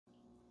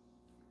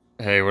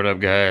Hey, what up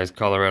guys?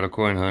 Colorado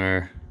Coin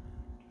Hunter.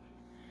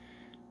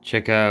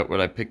 Check out what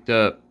I picked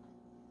up.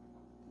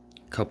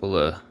 A couple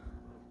of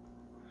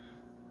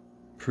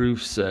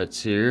proof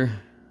sets here.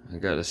 I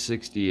got a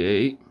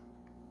 68.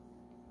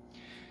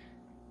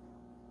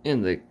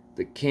 And the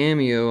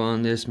cameo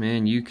on this,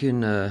 man, you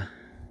can I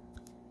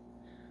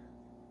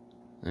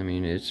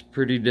mean, it's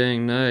pretty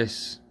dang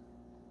nice.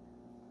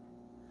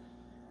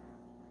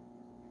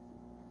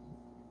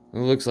 It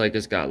looks like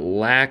it's got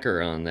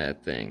lacquer on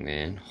that thing,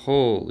 man.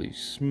 Holy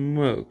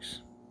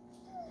smokes.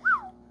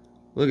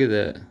 Look at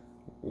that.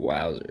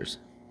 Wowzers.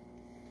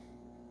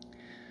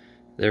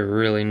 They're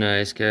really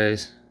nice,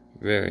 guys.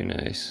 Very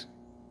nice.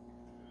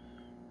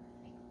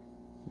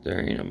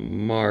 There ain't a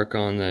mark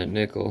on that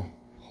nickel.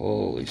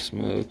 Holy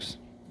smokes.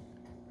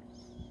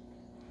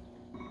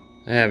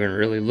 I haven't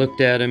really looked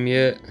at them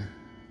yet.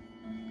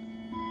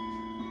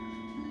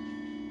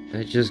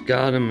 I just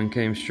got them and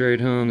came straight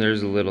home.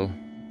 There's a little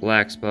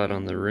black spot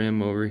on the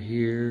rim over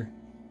here.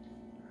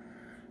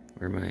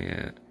 Where am I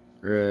at?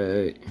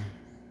 Right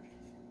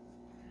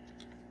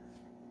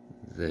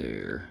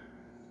there.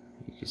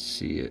 You can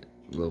see it.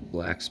 A little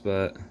black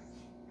spot.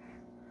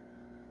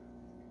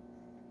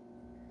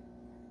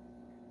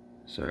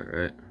 It's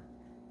alright.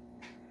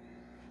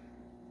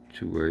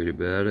 Too worried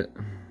about it.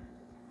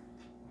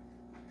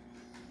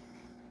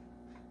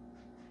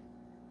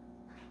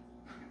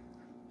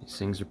 These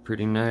things are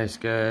pretty nice,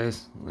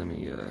 guys. Let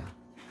me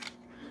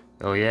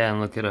oh yeah, and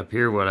look it up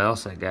here what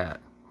else I got.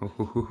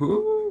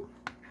 Come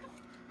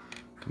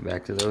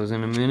back to those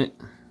in a minute.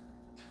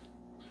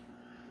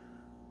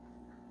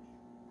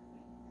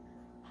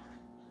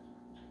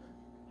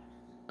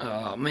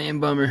 Oh man,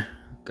 bummer.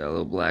 Got a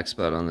little black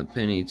spot on the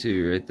penny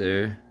too right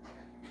there.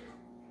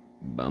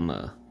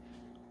 Bummer.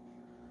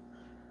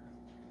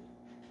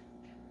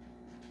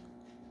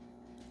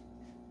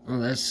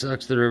 Well, that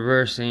sucks. The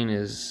reverse ain't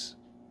as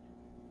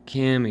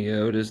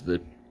cameoed as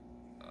the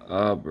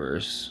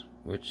obverse,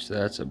 which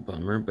that's a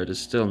bummer, but it's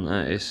still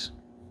nice.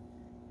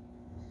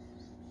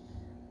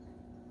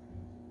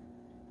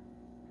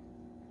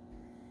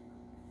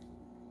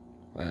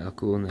 Wow,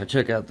 cool. Now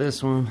check out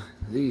this one,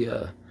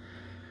 the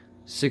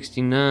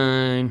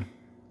 69.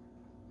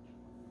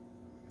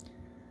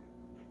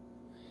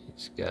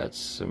 It's got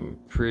some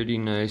pretty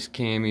nice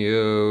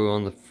cameo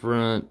on the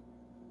front,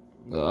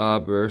 the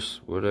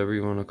obverse, whatever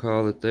you want to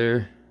call it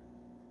there.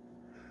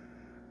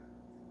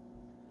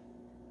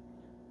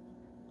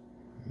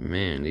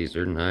 Man, these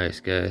are nice,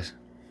 guys.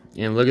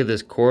 And look at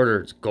this quarter,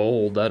 it's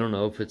gold. I don't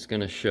know if it's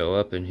gonna show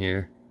up in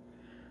here.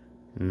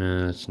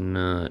 No, it's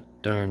not.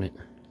 Darn it.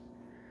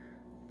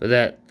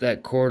 But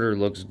that quarter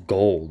looks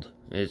gold.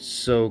 It's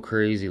so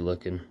crazy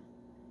looking.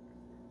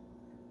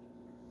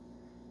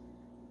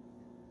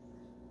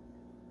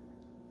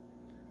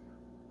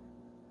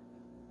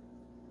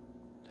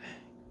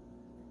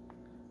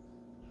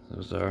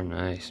 Those are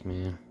nice,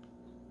 man.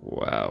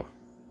 Wow.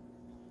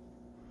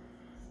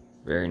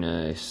 Very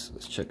nice.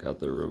 Let's check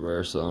out the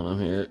reverse on them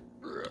here.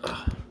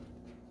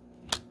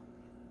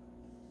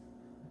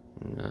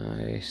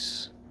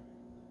 Nice.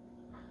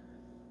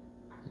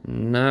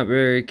 Not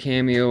very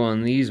cameo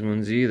on these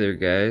ones either,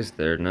 guys.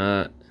 They're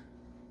not.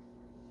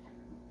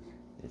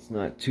 It's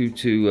not too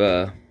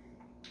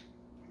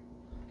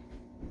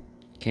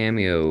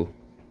cameo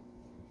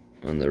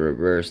on the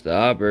reverse. The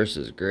obverse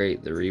is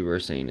great. The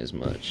reverse ain't as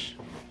much.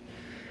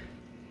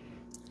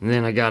 And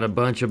then I got a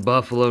bunch of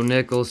buffalo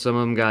nickels. Some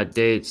of them got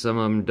dates, some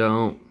of them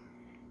don't.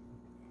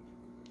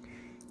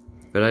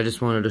 But I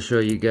just wanted to show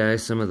you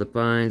guys some of the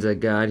finds I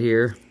got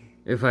here.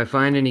 If I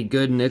find any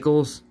good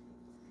nickels,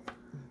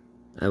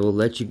 I will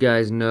let you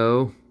guys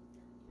know.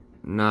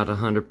 Not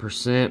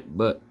 100%,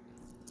 but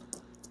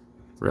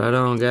right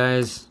on,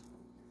 guys.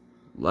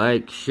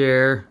 Like,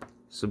 share,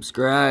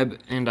 subscribe,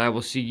 and I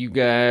will see you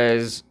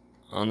guys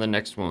on the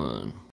next one.